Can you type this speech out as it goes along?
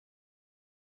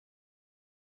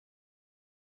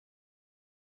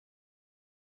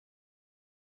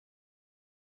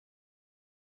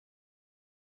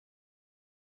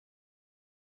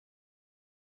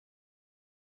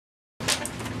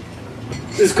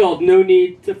This is called No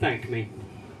Need to Thank Me.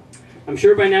 I'm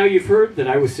sure by now you've heard that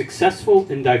I was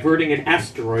successful in diverting an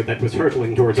asteroid that was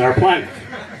hurtling towards our planet.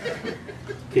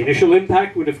 The initial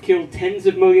impact would have killed tens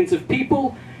of millions of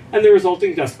people, and the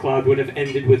resulting dust cloud would have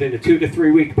ended within a 2 to 3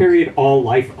 week period all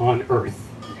life on Earth.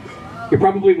 You're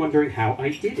probably wondering how I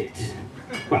did it.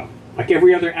 Well, like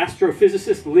every other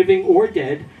astrophysicist, living or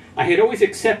dead, I had always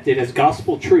accepted as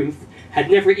gospel truth,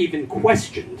 had never even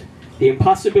questioned, the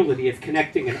impossibility of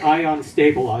connecting an ion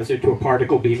stabilizer to a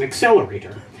particle beam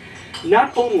accelerator.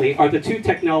 Not only are the two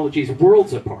technologies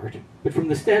worlds apart, but from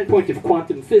the standpoint of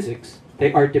quantum physics,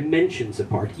 they are dimensions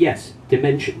apart. Yes,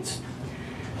 dimensions.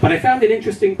 But I found an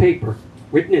interesting paper,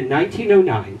 written in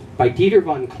 1909 by Dieter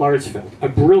von Klarsfeld, a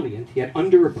brilliant yet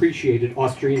underappreciated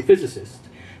Austrian physicist,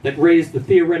 that raised the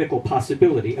theoretical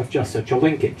possibility of just such a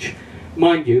linkage.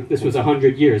 Mind you, this was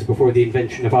 100 years before the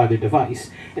invention of either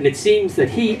device, and it seems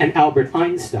that he and Albert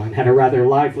Einstein had a rather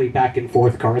lively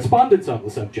back-and-forth correspondence on the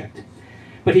subject.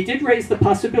 But he did raise the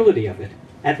possibility of it,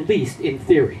 at least in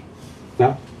theory.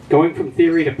 Well, going from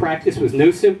theory to practice was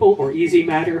no simple or easy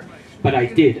matter, but I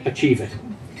did achieve it.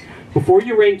 Before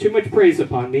you rain too much praise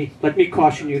upon me, let me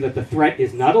caution you that the threat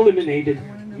is not eliminated,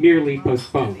 merely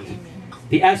postponed.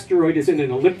 The asteroid is in an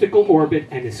elliptical orbit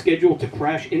and is scheduled to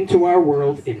crash into our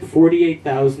world in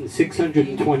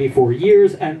 48,624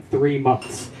 years and 3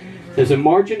 months. There's a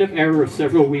margin of error of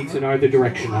several weeks in either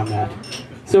direction on that.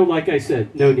 So, like I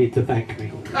said, no need to thank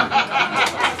me.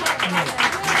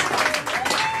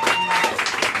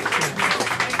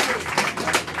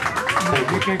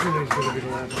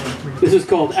 This is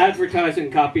called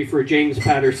Advertising Copy for a James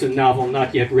Patterson novel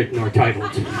not yet written or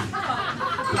titled.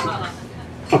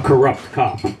 A corrupt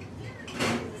cop.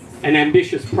 An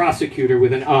ambitious prosecutor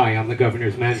with an eye on the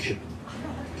governor's mansion.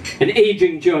 An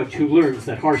aging judge who learns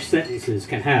that harsh sentences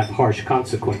can have harsh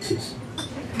consequences.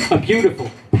 A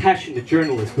beautiful, passionate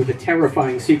journalist with a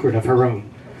terrifying secret of her own.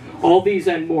 All these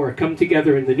and more come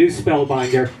together in the new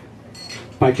Spellbinder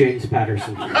by James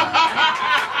Patterson.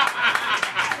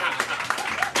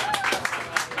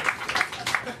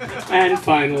 And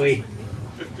finally,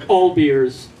 all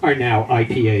beers are now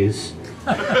IPAs.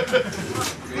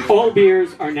 All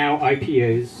beers are now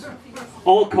IPAs.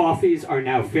 All coffees are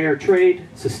now fair trade,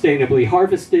 sustainably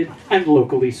harvested, and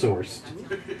locally sourced.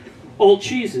 All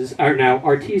cheeses are now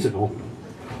artisanal.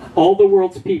 All the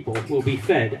world's people will be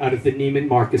fed out of the Neiman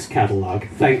Marcus catalog.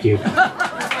 Thank you.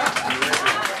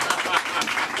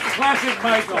 Classic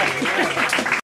Michael.